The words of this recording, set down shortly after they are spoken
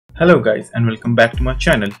Hello guys and welcome back to my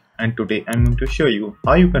channel, and today I'm going to show you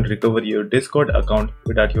how you can recover your Discord account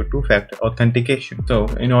without your two-factor authentication. So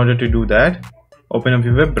in order to do that, open up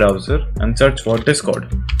your web browser and search for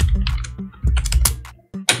Discord.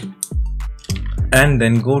 And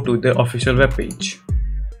then go to the official web page.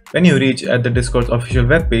 When you reach at the Discord's official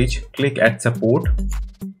web page, click at support.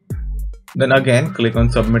 Then again click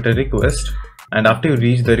on submit a request. And after you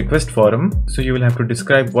reach the request forum, so you will have to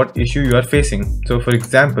describe what issue you are facing. So for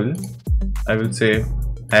example, I will say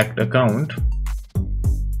hacked account,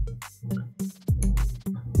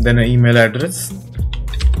 then an email address,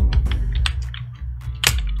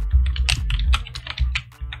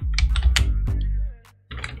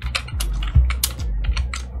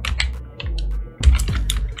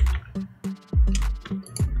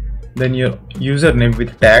 then your username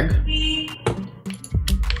with tag.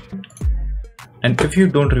 And if you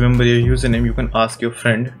don't remember your username, you can ask your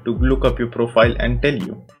friend to look up your profile and tell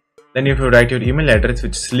you. Then you have to write your email address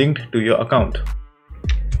which is linked to your account.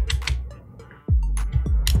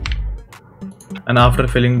 And after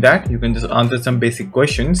filling that, you can just answer some basic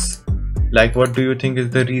questions like what do you think is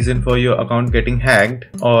the reason for your account getting hacked,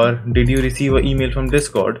 or did you receive an email from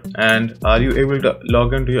Discord, and are you able to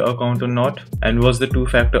log into your account or not, and was the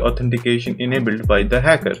two-factor authentication enabled by the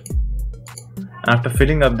hacker. After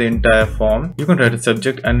filling up the entire form, you can write a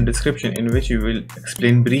subject and a description in which you will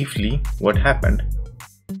explain briefly what happened.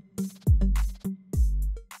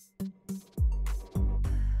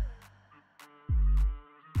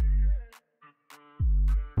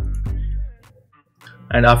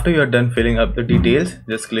 And after you are done filling up the details,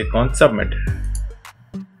 just click on submit.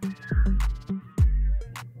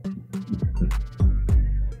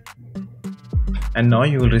 And now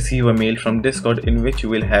you will receive a mail from Discord in which you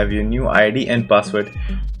will have your new ID and password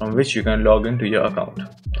from which you can log into your account.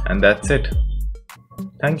 And that's it.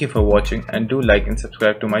 Thank you for watching, and do like and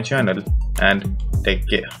subscribe to my channel, and take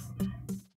care.